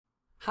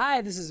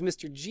Hi, this is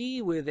Mr.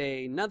 G with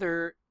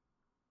another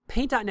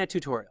Paint.net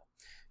tutorial.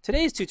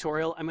 Today's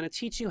tutorial, I'm going to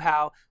teach you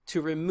how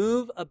to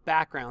remove a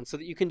background so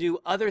that you can do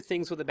other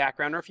things with the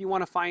background, or if you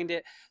want to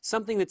find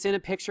something that's in a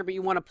picture but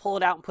you want to pull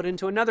it out and put it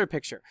into another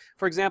picture.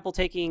 For example,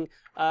 taking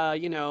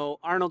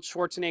Arnold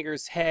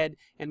Schwarzenegger's head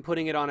and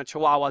putting it on a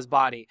Chihuahua's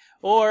body,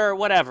 or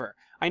whatever.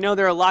 I know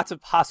there are lots of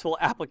possible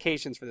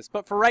applications for this,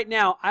 but for right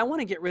now, I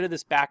want to get rid of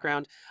this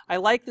background. I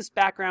like this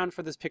background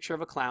for this picture of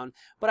a clown,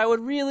 but I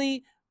would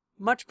really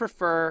much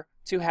prefer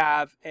to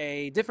have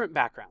a different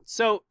background.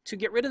 So to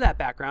get rid of that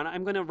background,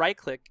 I'm going to right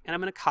click and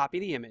I'm going to copy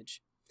the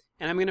image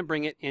and I'm going to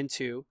bring it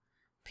into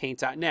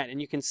Paint.net.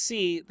 And you can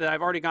see that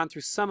I've already gone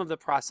through some of the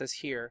process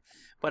here,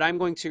 but I'm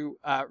going to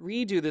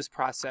redo this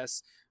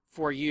process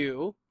for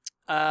you.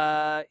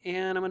 And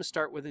I'm going to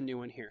start with a new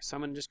one here. So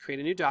I'm going to just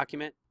create a new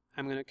document.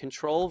 I'm going to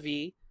Control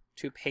V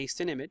to paste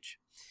an image,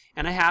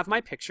 and I have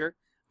my picture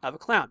of a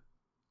clown.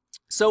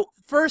 So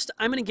first,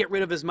 I'm going to get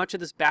rid of as much of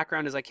this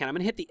background as I can. I'm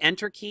going to hit the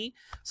Enter key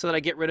so that I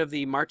get rid of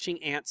the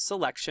marching ant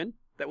selection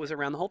that was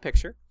around the whole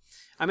picture.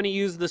 I'm going to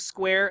use the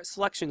square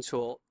selection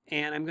tool,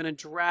 and I'm going to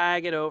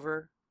drag it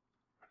over,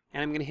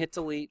 and I'm going to hit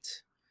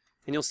Delete,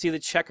 and you'll see the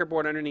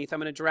checkerboard underneath. I'm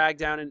going to drag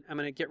down, and I'm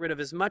going to get rid of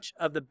as much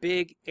of the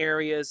big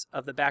areas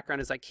of the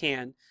background as I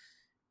can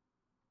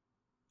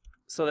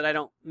so that I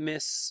don't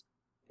miss,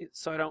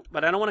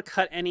 but I don't want to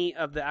cut any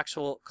of the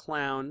actual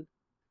clown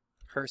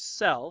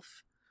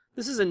herself.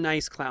 This is a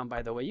nice clown,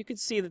 by the way. You can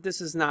see that this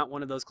is not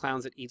one of those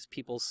clowns that eats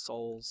people's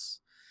souls.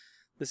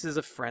 This is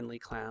a friendly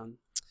clown.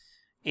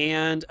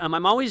 And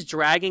I'm always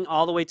dragging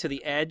all the way to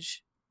the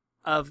edge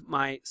of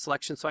my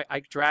selection. So I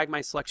drag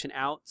my selection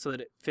out so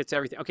that it fits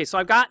everything. Okay, so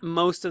I've got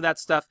most of that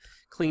stuff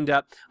cleaned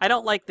up. I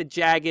don't like the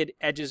jagged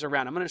edges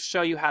around. I'm going to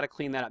show you how to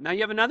clean that up. Now you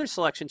have another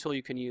selection tool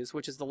you can use,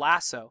 which is the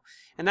Lasso.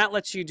 And that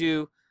lets you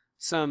do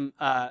some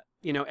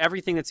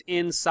everything that's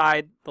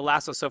inside the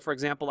lasso. So for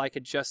example, I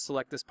could just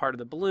select this part of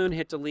the balloon,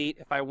 hit Delete.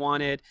 If I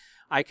wanted,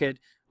 I could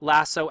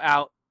lasso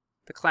out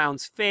the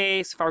clown's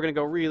face. If I were going to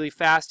go really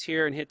fast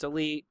here and hit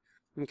Delete,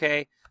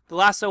 okay. The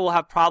lasso will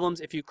have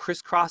problems if you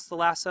crisscross the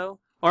lasso,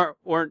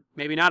 or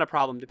maybe not a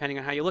problem, depending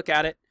on how you look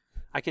at it.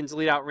 I can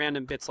delete out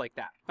random bits like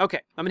that.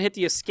 Okay, I'm going to hit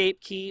the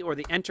Escape key or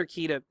the Enter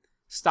key to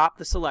stop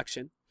the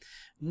selection.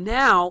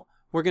 Now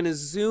we're going to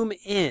zoom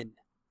in.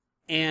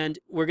 And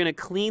we're going to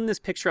clean this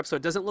picture up so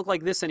it doesn't look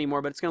like this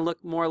anymore, but it's going to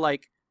look more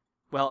like,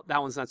 well, that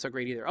one's not so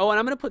great either. Oh, and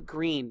I'm going to put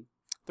green.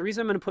 The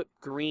reason I'm going to put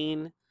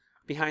green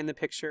behind the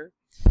picture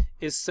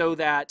is so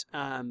that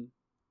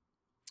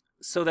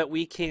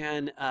we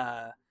can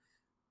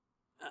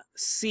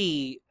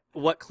see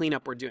what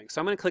cleanup we're doing.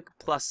 So I'm going to click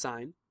plus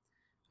sign.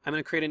 I'm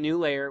going to create a new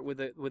layer with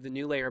the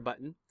new layer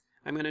button.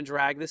 I'm going to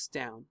drag this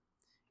down.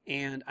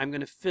 And I'm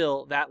going to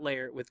fill that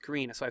layer with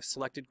green. So I've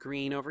selected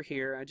green over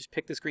here. I just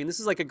picked this green. This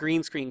is like a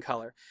green screen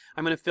color.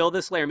 I'm going to fill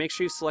this layer. Make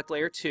sure you select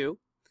layer 2.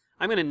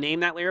 I'm going to name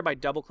that layer by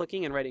double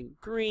clicking and writing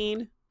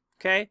green.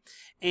 Okay.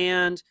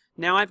 And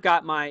now I've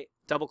got my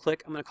double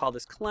click. I'm going to call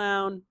this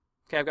clown.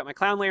 Okay. I've got my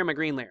clown layer, my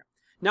green layer.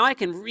 Now I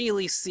can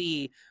really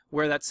see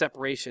where that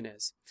separation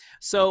is.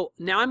 So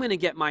now I'm going to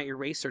get my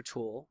eraser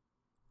tool,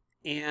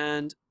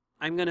 and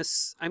I'm going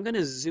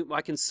to zoom. Well,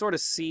 I can sort of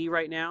see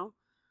right now.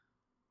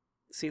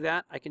 See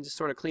that? I can just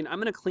sort of clean. I'm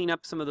going to clean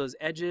up some of those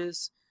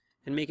edges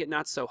and make it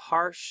not so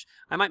harsh.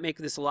 I might make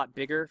this a lot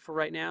bigger for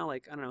right now,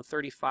 like, I don't know,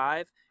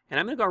 35. And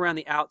I'm going to go around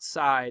the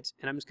outside,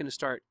 and I'm just going to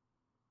start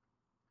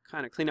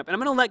kind of clean up. And I'm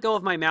going to let go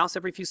of my mouse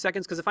every few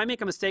seconds, because if I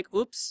make a mistake,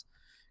 oops,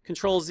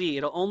 Control Z,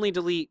 it'll only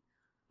delete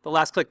the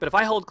last click. But if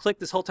I hold click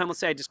this whole time, let's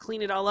say I just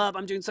clean it all up,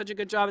 I'm doing such a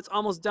good job, it's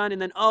almost done,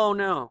 and then, oh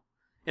no,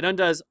 it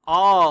undoes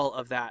all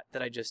of that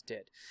I just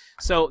did.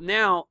 So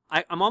now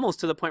I'm almost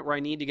to the point where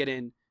I need to get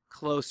in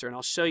closer, and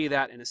I'll show you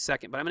that in a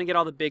second. But I'm going to get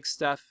all the big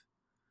stuff,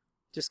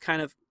 just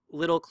kind of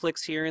little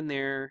clicks here and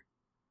there.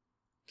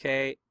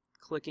 Okay,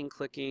 clicking,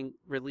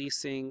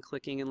 releasing,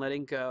 clicking and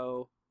letting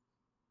go.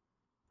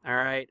 All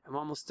right, I'm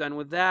almost done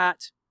with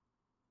that.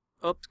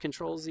 Oops,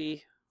 Control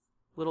Z,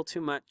 a little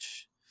too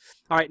much.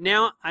 All right,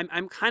 now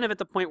I'm kind of at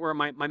the point where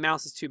my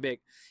mouse is too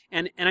big,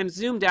 and I'm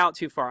zoomed out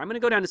too far. I'm going to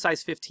go down to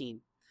size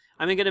 15.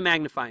 I'm going to get a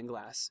magnifying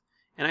glass,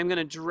 and I'm going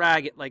to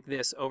drag it like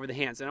this over the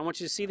hands. And I want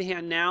you to see the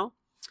hand now.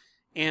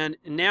 And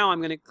now I'm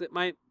going to click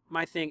my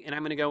thing, and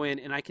I'm going to go in,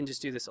 and I can just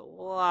do this a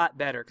lot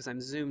better because I'm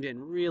zoomed in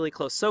really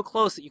close. So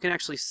close that you can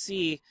actually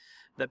see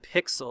the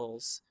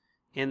pixels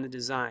in the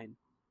design.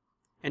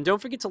 And don't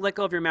forget to let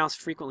go of your mouse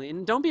frequently.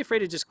 And don't be afraid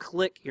to just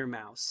click your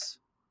mouse.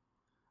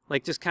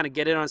 Like, just kind of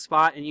get it on a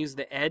spot and use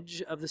the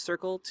edge of the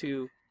circle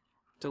to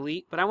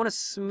delete. But I want to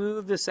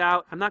smooth this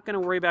out. I'm not going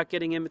to worry about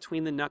getting in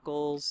between the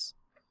knuckles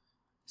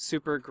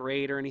super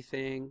great or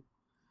anything.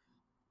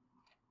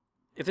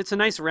 If it's a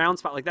nice round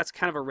spot, like that's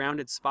kind of a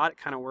rounded spot, it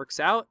kind of works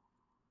out.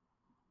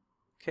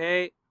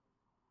 Okay.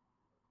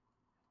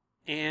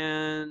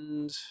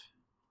 And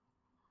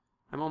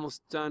I'm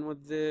almost done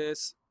with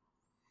this.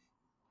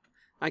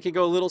 I could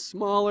go a little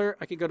smaller.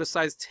 I could go to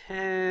size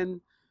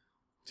 10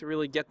 to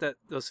really get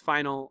those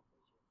final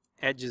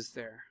edges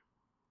there.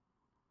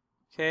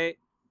 Okay.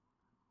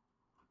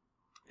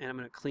 And I'm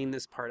going to clean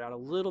this part out a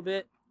little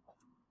bit.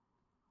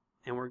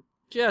 And we're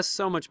just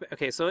so much better.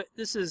 Okay, so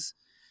this is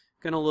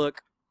going to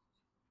look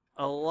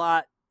a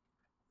lot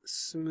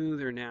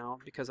smoother now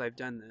because I've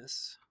done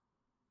this.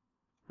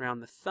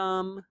 Around the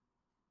thumb.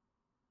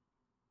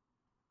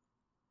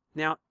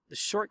 Now, the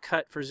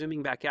shortcut for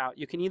zooming back out,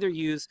 you can either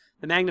use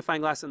the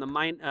magnifying glass on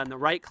the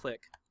right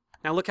click.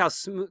 Now look how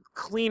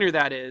cleaner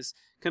that is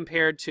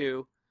compared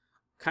to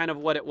kind of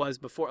what it was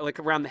before, like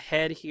around the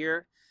head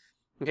here.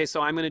 Okay,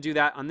 so I'm going to do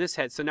that on this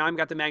head. So now I've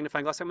got the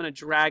magnifying glass. I'm going to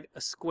drag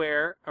a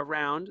square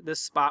around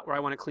this spot where I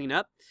want to clean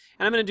up.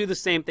 And I'm going to do the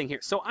same thing here.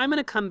 So I'm going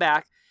to come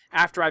back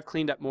after I've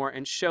cleaned up more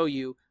and show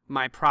you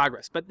my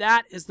progress. But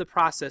that is the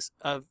process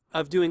of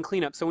doing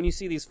cleanup. So when you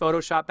see these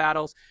Photoshop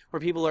battles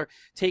where people are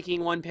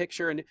taking one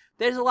picture, and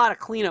there's a lot of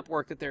cleanup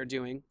work that they're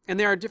doing. And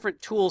there are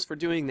different tools for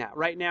doing that.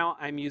 Right now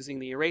I'm using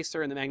the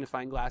eraser and the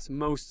magnifying glass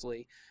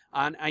mostly.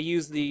 I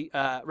use the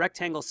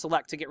rectangle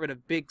select to get rid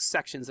of big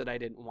sections that I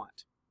didn't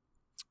want.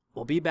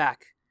 We'll be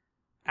back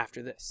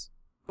after this.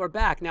 We're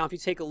back. Now if you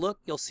take a look,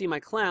 you'll see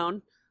my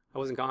clown. I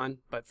wasn't gone,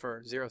 but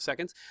for 0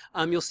 seconds.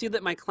 You'll see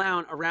that my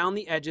clown around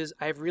the edges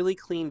I've really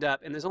cleaned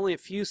up, and there's only a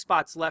few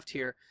spots left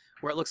here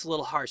where it looks a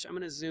little harsh. I'm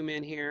going to zoom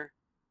in here,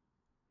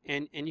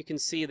 and you can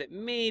see that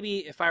maybe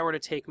if I were to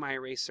take my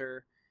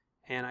eraser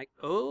and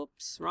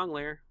oops, wrong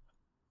layer,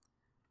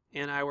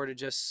 and I were to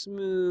just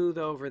smooth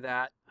over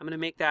that, I'm going to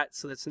make that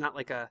so that it's not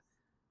like I'm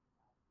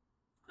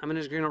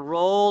just going to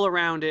roll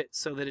around it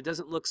so that it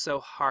doesn't look so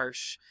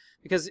harsh,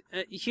 because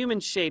human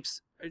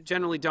shapes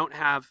generally don't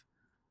have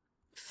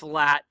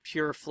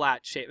pure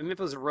flat shape. I mean, if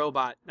it was a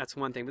robot, that's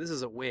one thing, but this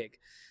is a wig.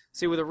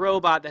 See, with a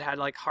robot that had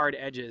like hard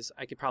edges,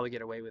 I could probably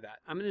get away with that.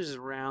 I'm going to just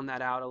round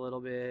that out a little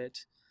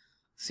bit.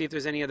 See if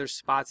there's any other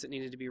spots that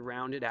needed to be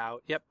rounded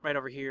out. Yep, right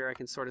over here I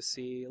can sort of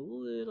see a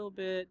little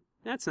bit.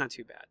 That's not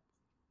too bad.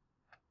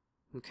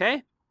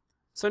 Okay,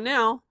 so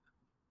now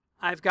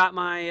I've got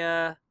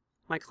my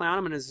my clown.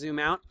 I'm going to zoom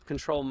out,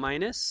 Control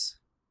minus.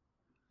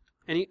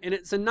 And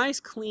it's a nice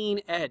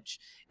clean edge.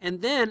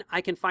 And then I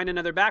can find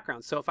another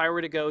background. So if I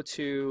were to go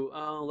to,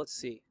 let's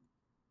see.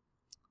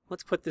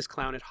 Let's put this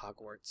clown at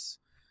Hogwarts.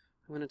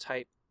 I'm going to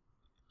type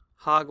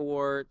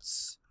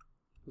Hogwarts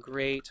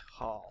Great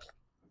Hall.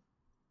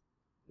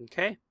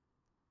 Okay.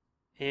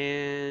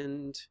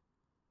 And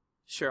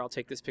sure, I'll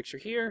take this picture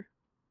here.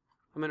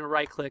 I'm going to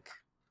right click,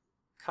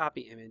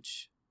 copy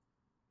image.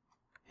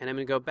 And I'm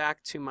going to go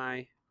back to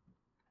my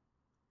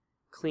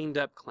cleaned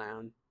up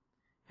clown.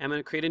 I'm going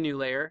to create a new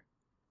layer.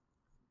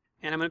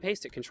 And I'm going to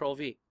paste it, Control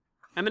V.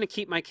 I'm going to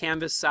keep my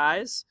canvas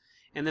size,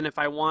 and then if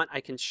I want, I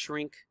can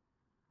shrink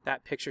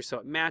that picture so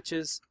it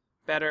matches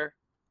better.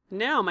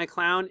 Now my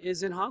clown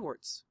is in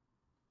Hogwarts.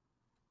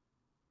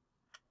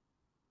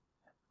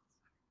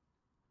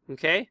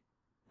 Okay?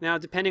 Now,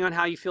 depending on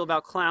how you feel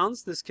about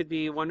clowns, this could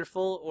be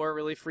wonderful or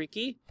really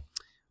freaky.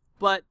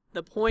 But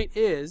the point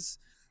is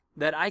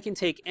that I can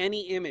take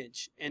any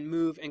image and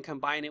move and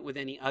combine it with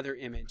any other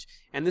image.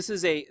 And this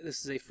is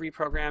a free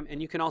program,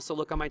 and you can also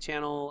look on my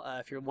channel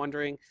if you're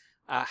wondering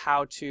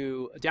how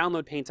to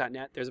download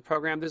Paint.net. There's a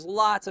program. There's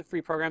lots of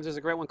free programs. There's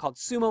a great one called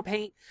Sumo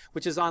Paint,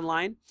 which is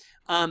online.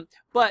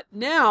 But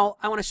now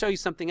I want to show you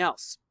something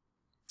else.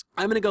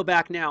 I'm going to go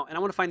back now, and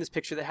I want to find this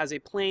picture that has a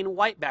plain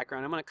white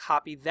background. I'm going to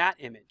copy that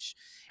image,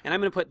 and I'm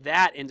going to put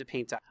that into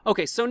Paint.net.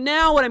 Okay, so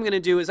now what I'm going to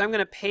do is I'm going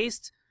to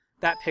paste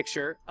that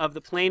picture of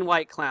the plain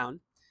white clown.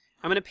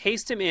 I'm going to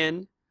paste him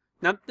in.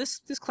 Now, this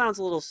clown's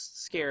a little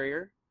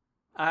scarier.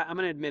 I'm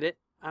going to admit it.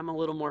 I'm a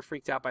little more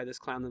freaked out by this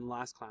clown than the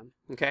last clown.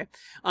 Okay?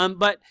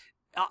 But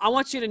I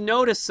want you to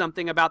notice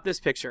something about this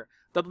picture.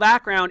 The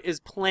background is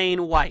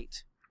plain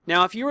white.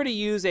 Now, if you were to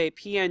use a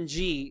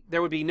PNG,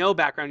 there would be no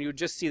background. You would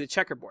just see the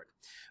checkerboard.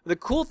 The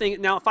cool thing,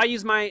 now if I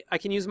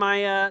can use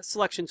my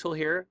selection tool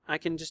here. I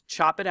can just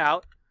chop it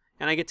out,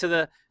 and I get to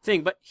the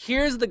thing. But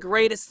here's the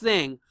greatest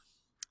thing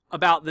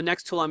about the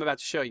next tool I'm about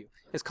to show you.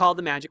 It's called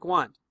the magic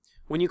wand.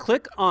 When you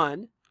click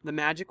on the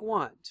magic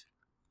wand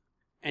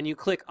and you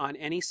click on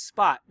any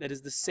spot that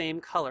is the same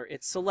color,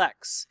 it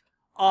selects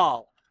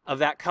all of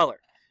that color.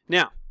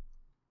 Now,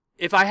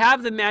 if I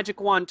have the magic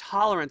wand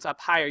tolerance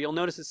up higher, you'll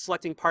notice it's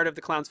selecting part of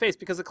the clown's face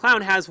because the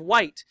clown has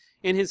white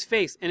in his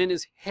face and in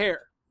his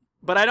hair.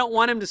 But I don't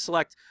want him to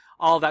select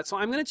all of that, so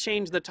I'm going to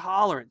change the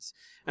tolerance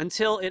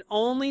until it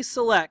only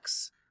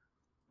selects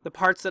the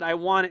parts that I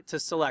want it to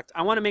select.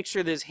 I want to make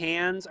sure that his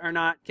hands are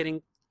not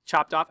getting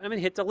chopped off. I'm going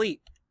to hit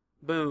delete.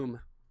 Boom.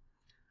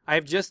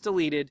 I've just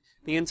deleted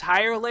the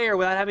entire layer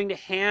without having to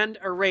hand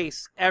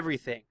erase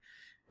everything.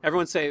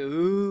 Everyone say,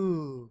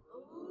 ooh.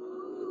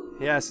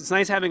 Yes, it's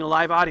nice having a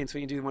live audience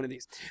when you do one of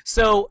these.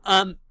 So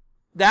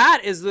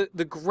that is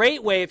the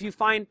great way if you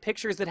find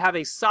pictures that have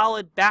a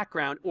solid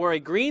background or a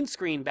green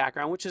screen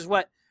background, which is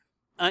what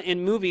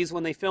in movies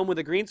when they film with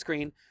a green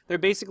screen, they're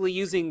basically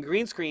using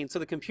green screen so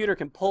the computer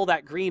can pull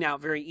that green out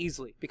very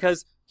easily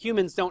because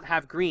humans don't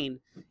have green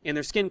in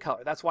their skin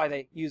color. That's why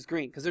they use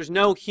green, because there's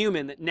no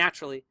human that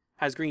naturally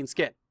has green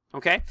skin.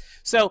 Okay,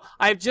 so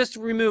I've just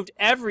removed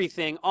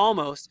everything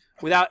almost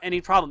without any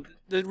problem.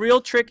 The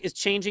real trick is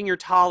changing your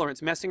tolerance,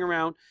 messing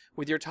around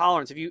with your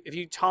tolerance. If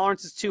your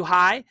tolerance is too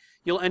high,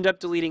 you'll end up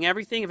deleting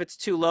everything. If it's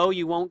too low,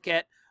 you won't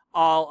get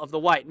all of the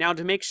white. Now,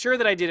 to make sure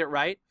that I did it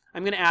right,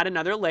 I'm going to add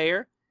another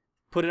layer,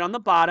 put it on the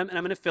bottom, and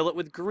I'm going to fill it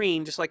with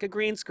green, just like a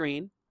green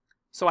screen,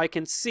 so I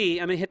can see.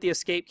 I'm going to hit the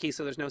escape key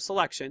so there's no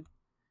selection,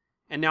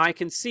 and now I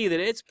can see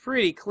that it's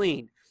pretty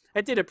clean.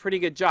 It did a pretty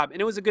good job,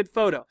 and it was a good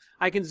photo.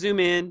 I can zoom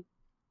in.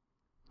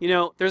 You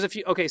know, there's a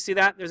few, okay, see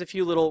that? There's a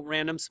few little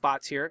random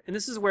spots here. And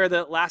this is where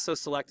the lasso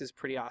select is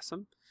pretty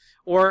awesome.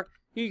 Or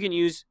you can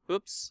use,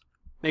 oops,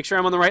 make sure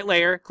I'm on the right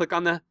layer. Click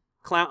on the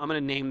clown. I'm going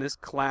to name this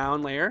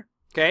clown layer.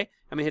 Okay,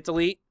 I'm going to hit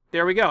delete.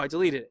 There we go, I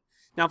deleted it.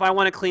 Now if I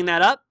want to clean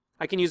that up,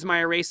 I can use my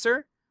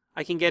eraser.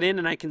 I can get in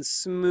and I can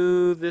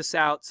smooth this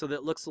out so that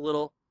it looks a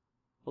little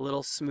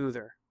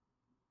smoother.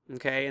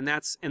 Okay, and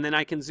then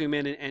I can zoom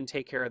in and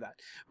take care of that.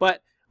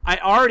 But I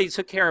already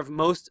took care of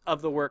most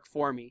of the work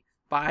for me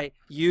by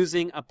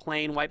using a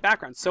plain white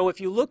background. So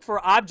if you look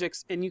for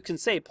objects and you can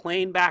say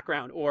plain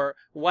background or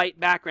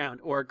white background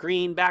or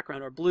green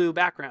background or blue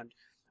background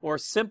or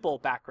simple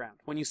background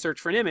when you search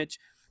for an image,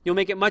 you'll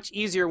make it much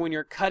easier when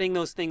you're cutting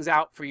those things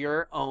out for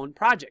your own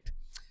project.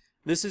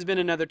 This has been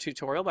another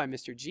tutorial by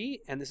Mr.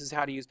 G, and this is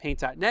how to use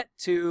Paint.net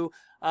to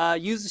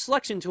use the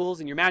selection tools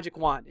in your magic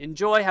wand.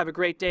 Enjoy, have a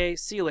great day,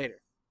 see you later.